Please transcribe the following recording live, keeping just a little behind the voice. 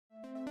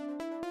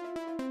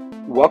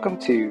Welcome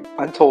to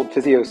Untold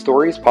Physio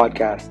Stories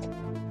podcast,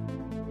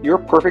 your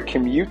perfect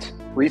commute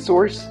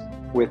resource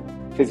with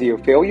physio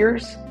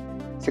failures,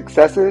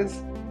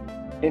 successes,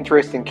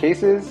 interesting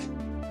cases,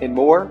 and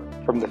more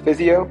from the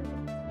physio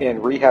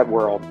and rehab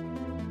world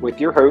with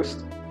your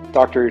hosts,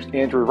 Drs.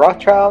 Andrew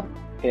Rothschild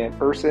and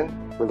Urson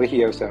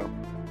Religioso.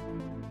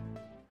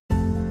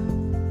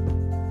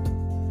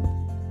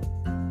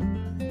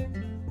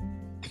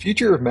 The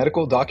future of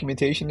medical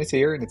documentation is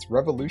here, and it's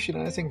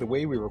revolutionizing the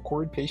way we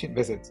record patient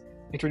visits.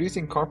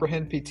 Introducing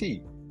Comprehend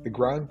PT, the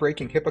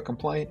groundbreaking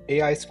HIPAA-compliant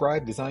AI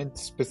scribe designed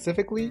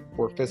specifically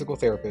for physical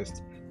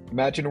therapists.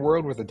 Imagine a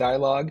world where the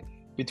dialogue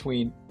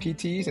between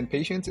PTs and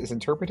patients is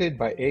interpreted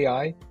by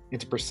AI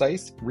into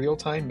precise,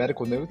 real-time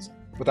medical notes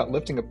without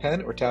lifting a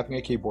pen or tapping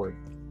a keyboard.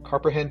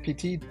 Comprehend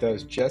PT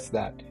does just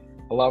that,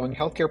 allowing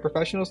healthcare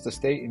professionals to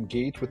stay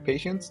engaged with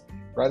patients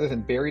rather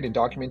than buried in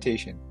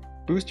documentation.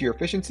 Boost your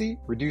efficiency,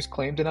 reduce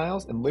claim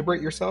denials, and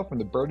liberate yourself from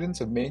the burdens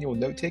of manual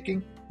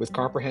note-taking with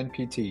Comprehend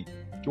PT.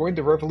 Join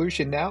the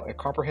revolution now at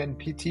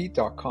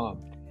comprehendpt.com.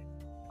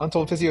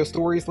 Untold Physio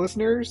Stories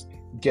listeners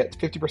get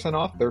 50%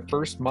 off their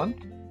first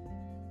month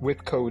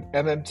with code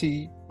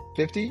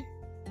MMT50,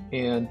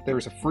 and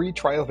there's a free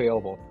trial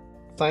available.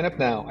 Sign up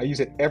now. I use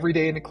it every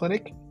day in the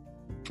clinic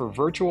for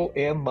virtual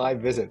and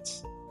live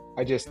visits.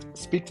 I just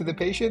speak to the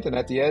patient, and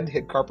at the end,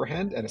 hit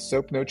Comprehend, and a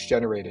SOAP note's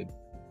generated.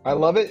 I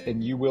love it,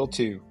 and you will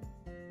too.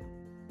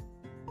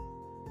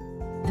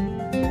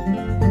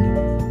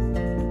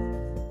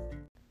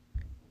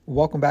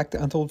 Welcome back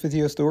to Untold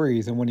Physio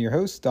Stories. I'm one of your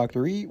hosts,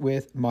 Dr. E,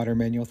 with Modern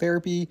Manual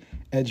Therapy,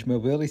 Edge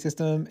Mobility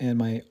System, and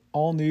my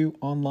all-new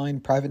online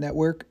private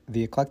network,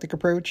 The Eclectic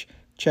Approach.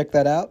 Check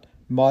that out,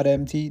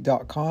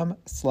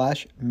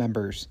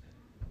 modmt.com/members.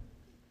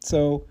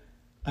 So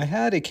I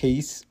had a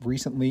case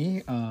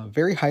recently, a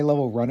very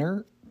high-level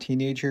runner,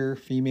 teenager,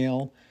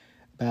 female,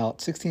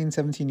 about 16,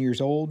 17 years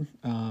old,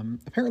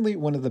 apparently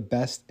one of the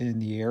best in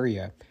the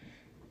area.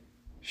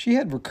 She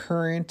had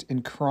recurrent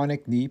and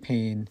chronic knee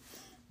pain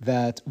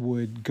that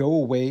would go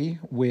away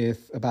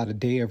with about a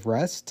day of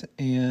rest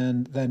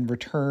and then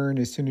return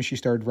as soon as she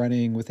started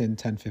running within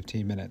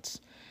 10-15 minutes.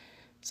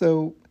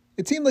 So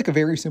it seemed like a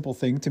very simple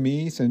thing to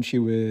me since she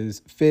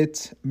was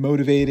fit,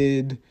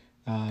 motivated,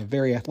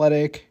 very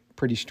athletic,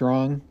 pretty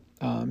strong.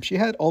 She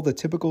had all the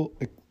typical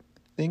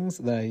things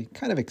that I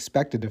kind of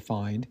expected to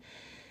find,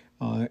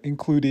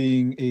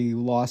 including a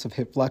loss of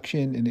hip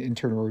flexion and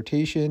internal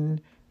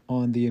rotation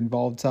on the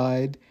involved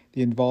side.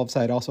 The involved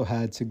side also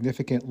had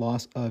significant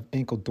loss of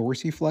ankle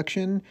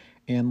dorsiflexion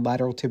and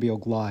lateral tibial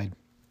glide.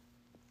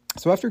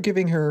 So after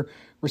giving her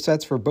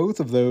resets for both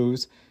of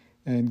those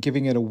and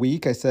giving it a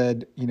week, I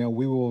said,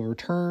 we will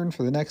return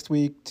for the next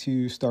week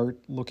to start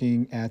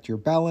looking at your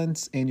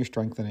balance and your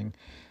strengthening.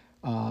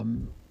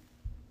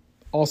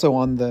 Also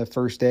on the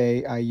first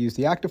day, I used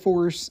the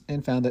ActiveForce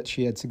and found that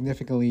she had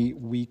significantly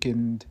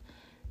weakened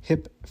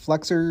hip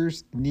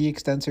flexors, knee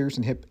extensors,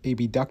 and hip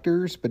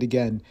abductors. But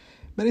again,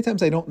 many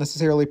times I don't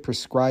necessarily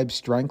prescribe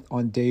strength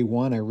on day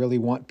one. I really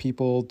want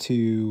people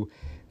to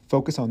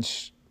focus on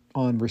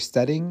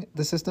resetting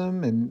the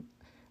system. And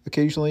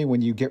occasionally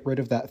when you get rid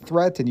of that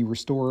threat and you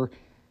restore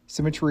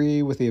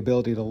symmetry with the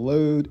ability to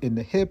load in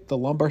the hip, the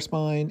lumbar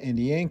spine, and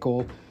the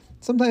ankle,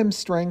 sometimes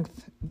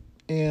strength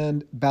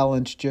and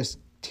balance just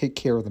take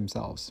care of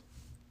themselves.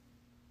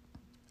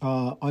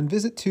 On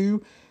visit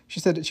 2, she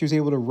said that she was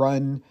able to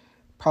run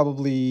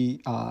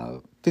probably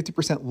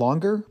 50%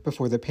 longer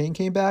before the pain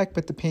came back,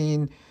 but the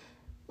pain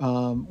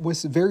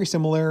was very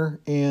similar,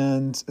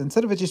 and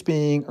instead of it just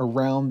being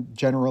around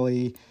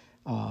generally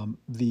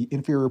the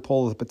inferior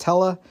pole of the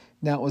patella,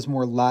 now it was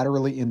more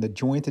laterally in the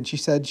joint, and she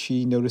said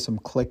she noticed some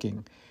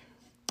clicking.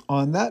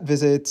 On that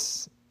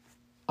visit,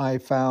 I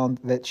found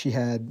that she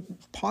had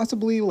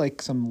possibly like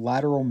some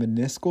lateral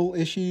meniscal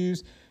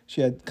issues.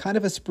 She had kind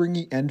of a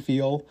springy end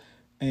feel,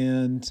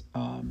 and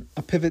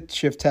a pivot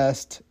shift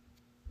test,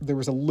 there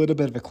was a little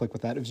bit of a click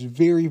with that. It was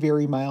very,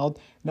 very mild.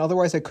 And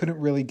otherwise, I couldn't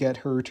really get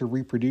her to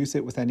reproduce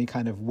it with any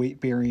kind of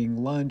weight-bearing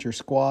lunge or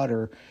squat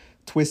or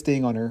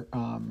twisting on her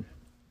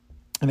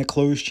in a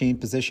closed chain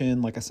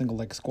position, like a single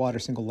leg squat or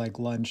single leg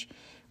lunge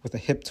with a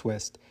hip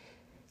twist.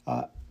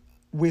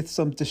 With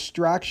some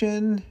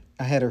distraction,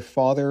 I had her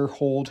father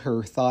hold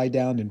her thigh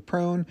down and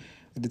prone.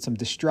 I did some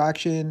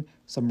distraction,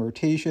 some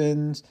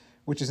rotations,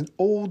 which is an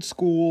old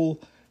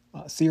school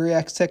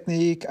Cyriax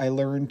technique. I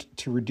learned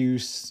to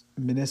reduce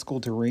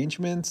meniscal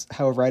derangements.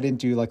 However, I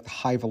didn't do like the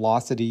high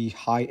velocity,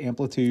 high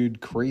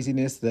amplitude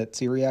craziness that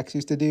Cyriax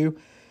used to do.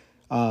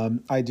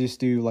 I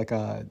just do like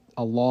a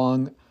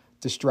long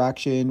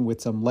distraction with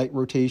some light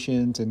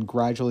rotations and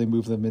gradually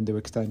move them into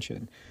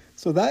extension.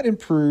 So that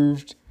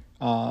improved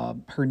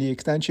her knee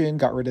extension,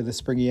 got rid of the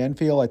springy end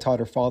feel. I taught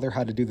her father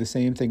how to do the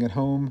same thing at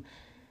home.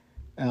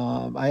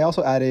 I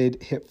also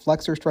added hip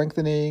flexor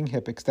strengthening,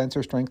 hip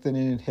extensor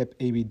strengthening, and hip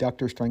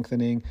abductor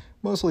strengthening,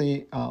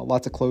 mostly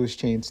lots of closed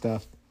chain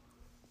stuff.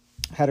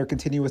 Had her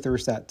continue with her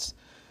resets.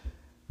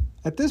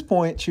 At this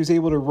point, she was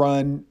able to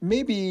run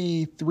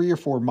maybe 3 or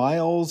 4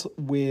 miles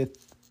with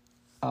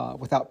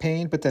without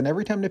pain. But then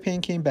every time the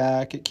pain came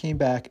back, it came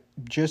back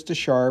just as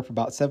sharp,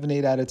 about 7,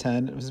 8 out of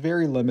 10. It was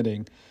very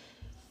limiting.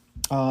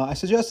 I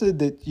suggested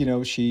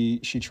that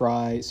she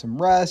try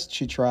some rest.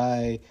 She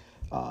try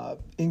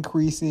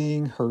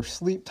increasing her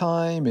sleep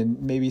time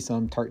and maybe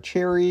some tart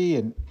cherry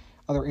and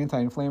other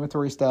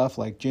anti-inflammatory stuff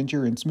like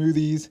ginger and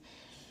smoothies,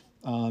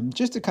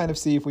 just to kind of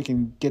see if we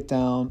can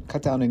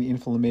cut down any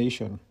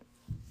inflammation.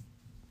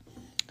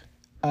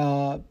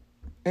 Uh,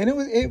 and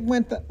it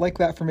went like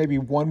that for maybe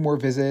one more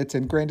visit.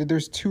 And granted,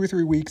 there's 2 or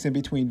 3 weeks in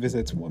between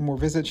visits. One more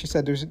visit, she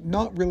said there's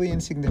not really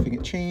any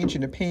significant change,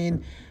 and the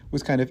pain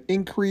was kind of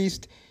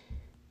increased.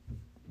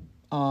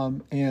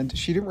 And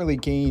she didn't really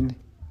gain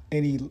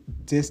any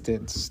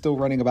distance, still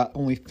running about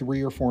only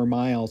 3 or 4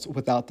 miles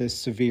without this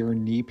severe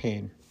knee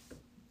pain.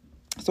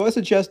 So I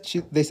suggest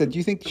they said, do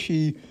you think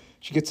she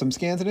should get some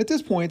scans? And at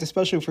this point,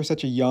 especially for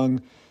such a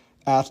young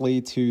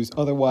athlete who's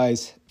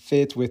otherwise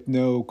fit with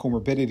no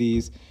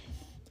comorbidities,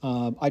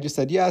 I just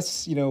said,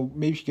 yes,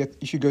 maybe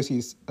you should go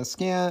see a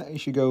scan. You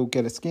should go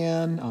get a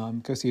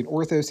scan, go see an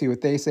ortho, see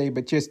what they say,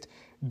 but just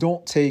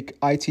don't take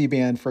IT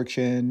band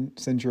friction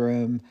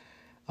syndrome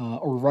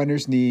or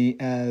runner's knee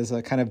as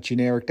a kind of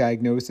generic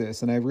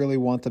diagnosis. And I really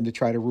want them to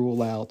try to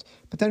rule out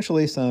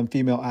potentially some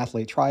female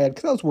athlete triad,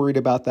 because I was worried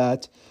about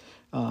that.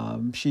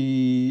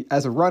 She,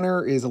 as a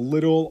runner, is a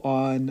little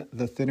on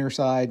the thinner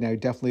side, and I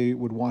definitely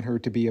would want her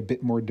to be a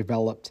bit more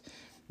developed.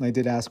 And I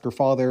did ask her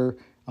father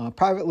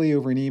privately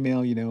over an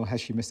email,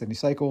 has she missed any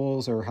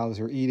cycles, or how's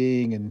her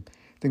eating and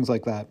things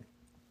like that.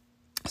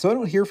 So I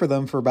don't hear from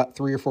them for about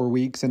 3 or 4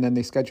 weeks, and then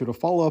they scheduled a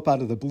follow-up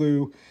out of the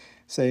blue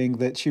saying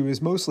that she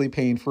was mostly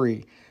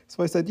pain-free.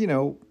 So I said,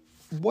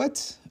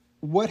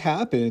 what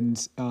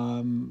happened?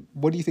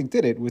 What do you think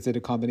did it? Was it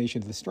a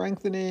combination of the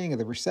strengthening, of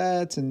the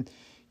resets? And,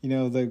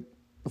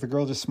 the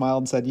girl just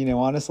smiled and said,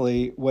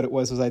 honestly, what it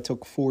was I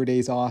took 4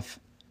 days off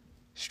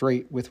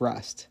straight with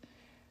rest.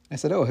 I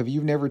said, oh, have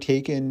you never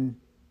taken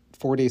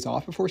 4 days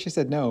off before? She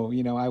said, no,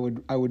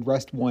 I would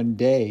rest one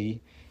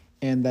day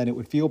and then it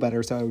would feel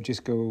better. So I would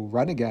just go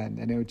run again,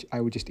 and I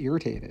would just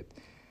irritate it.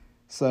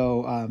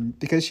 So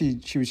because she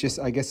was just,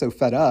 I guess, so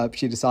fed up,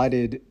 she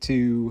decided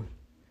to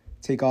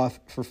take off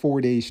for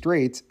 4 days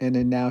straight, and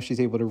then now she's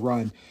able to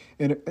run.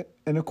 And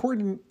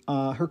according,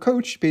 her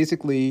coach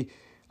basically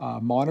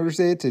monitors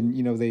it,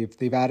 and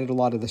they've added a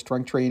lot of the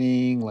strength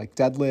training, like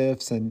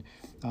deadlifts and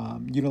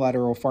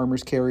unilateral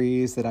farmer's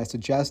carries that I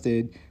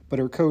suggested. But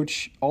her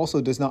coach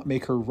also does not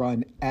make her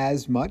run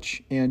as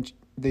much, and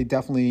they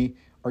definitely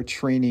are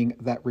training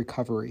that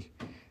recovery.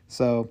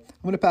 So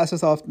I'm going to pass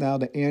this off now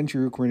to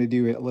Andrew. We're going to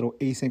do a little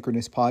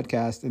asynchronous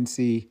podcast and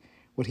see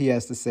what he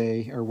has to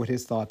say, or what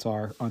his thoughts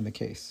are on the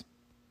case.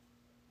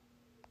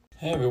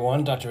 Hey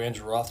everyone, Dr.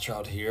 Andrew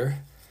Rothschild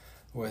here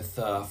with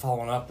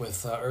following up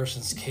with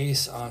Urson's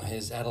case on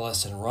his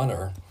adolescent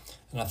runner.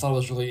 And I thought it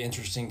was a really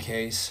interesting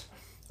case.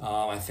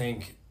 I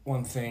think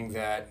one thing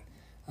that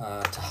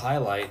to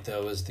highlight,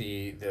 though, is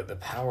the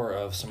power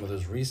of some of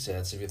those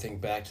resets. If you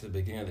think back to the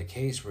beginning of the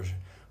case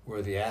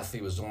where the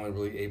athlete was only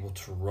really able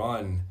to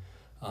run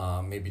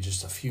maybe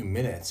just a few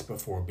minutes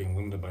before being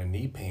limited by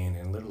knee pain,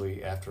 and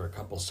literally after a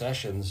couple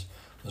sessions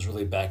was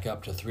really back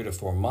up to 3 to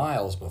 4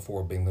 miles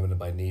before being limited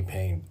by knee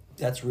pain.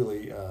 That's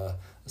really a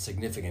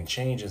significant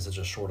change in such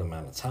a short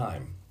amount of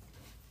time.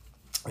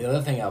 The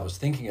other thing I was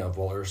thinking of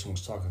while Urson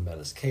was talking about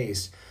his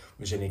case,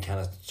 which then he kind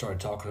of started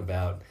talking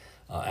about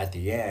at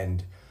the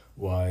end,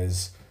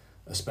 was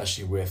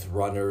especially with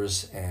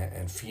runners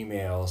and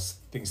females,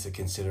 things to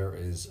consider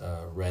is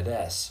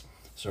RED-S,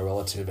 so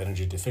relative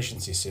energy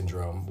deficiency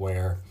syndrome,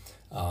 where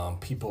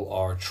people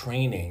are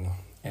training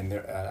and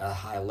they're at a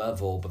high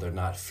level, but they're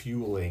not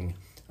fueling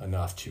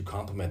enough to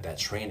complement that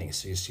training.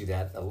 So you see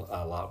that a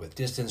lot with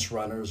distance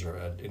runners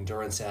or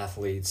endurance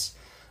athletes,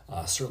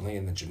 certainly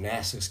in the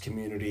gymnastics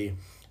community,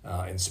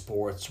 in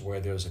sports where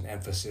there's an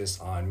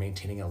emphasis on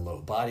maintaining a low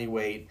body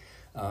weight,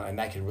 and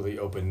that can really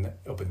open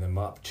them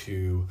up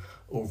to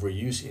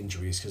overuse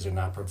injuries because they're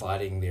not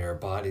providing their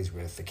bodies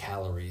with the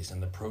calories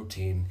and the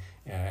protein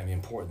and the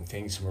important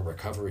things from a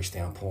recovery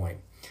standpoint.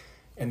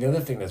 And the other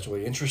thing that's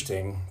really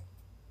interesting,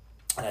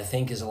 and I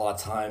think is a lot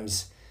of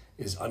times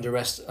is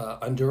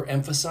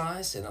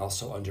underemphasized and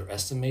also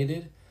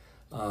underestimated,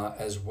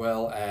 as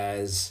well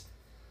as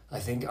I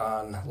think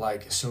on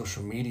like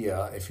social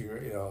media. If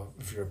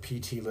you're a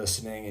PT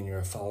listening and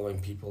you're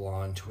following people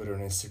on Twitter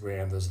and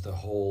Instagram, there's the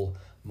whole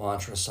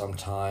mantra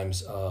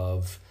sometimes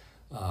of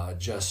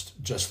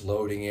just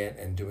loading it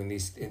and doing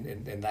these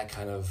in that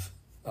kind of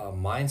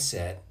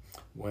mindset,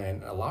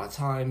 when a lot of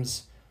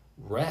times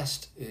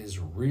rest is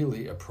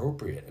really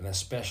appropriate, and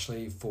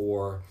especially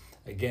for,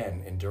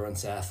 again,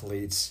 endurance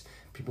athletes,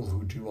 people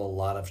who do a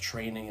lot of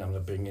training. I'm going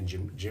to bring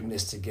in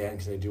gymnasts again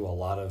because they do a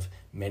lot of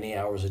many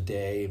hours a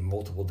day,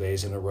 multiple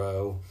days in a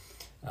row.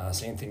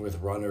 Same thing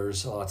with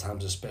runners, a lot of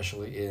times,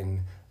 especially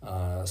in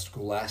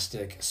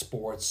scholastic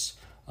sports,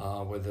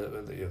 where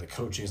the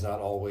coaching is not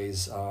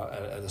always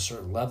at a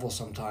certain level.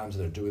 Sometimes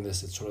they're doing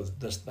this, it's sort of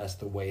that's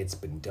the way it's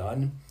been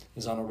done,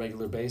 is on a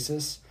regular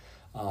basis.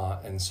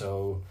 And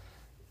so,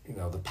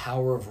 the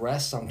power of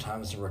rest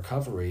sometimes in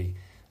recovery.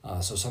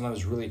 So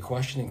sometimes really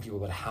questioning people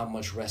about how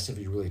much rest have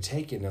you really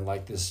taken, and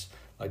like this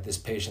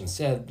patient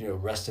said,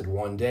 rested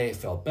one day,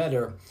 felt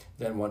better,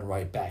 then went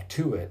right back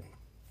to it.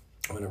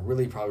 I mean, it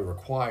really probably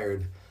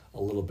required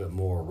a little bit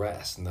more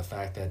rest, and the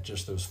fact that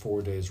just those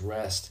 4 days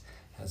rest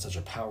had such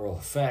a powerful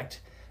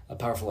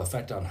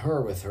effect on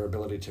her with her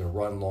ability to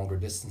run longer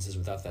distances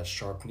without that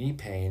sharp knee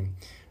pain,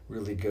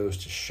 really goes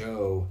to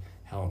show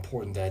how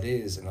important that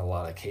is in a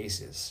lot of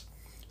cases.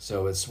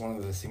 So it's one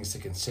of the things to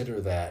consider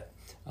that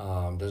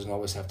doesn't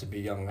always have to be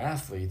young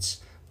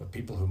athletes, but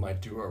people who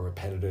might do a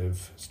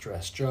repetitive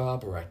stress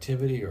job or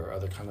activity or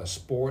other kind of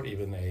sport,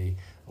 even a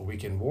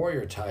weekend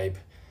warrior type,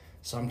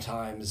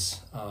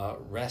 sometimes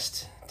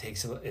rest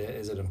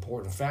is an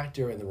important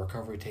factor, and the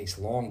recovery takes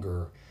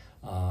longer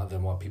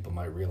than what people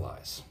might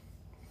realize.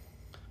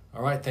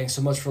 All right, thanks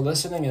so much for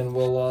listening, and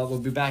we'll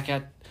be back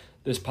at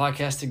this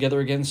podcast together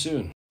again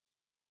soon.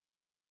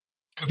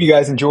 Hope you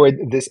guys enjoyed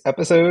this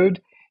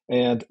episode.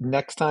 And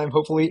next time,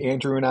 hopefully,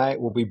 Andrew and I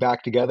will be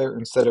back together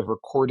instead of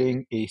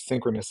recording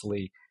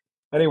asynchronously.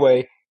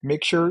 Anyway,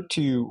 make sure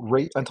to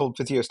rate Untold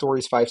Physio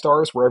Stories 5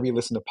 stars wherever you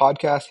listen to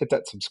podcasts. Hit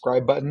that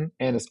subscribe button.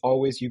 And as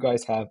always, you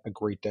guys have a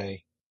great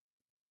day.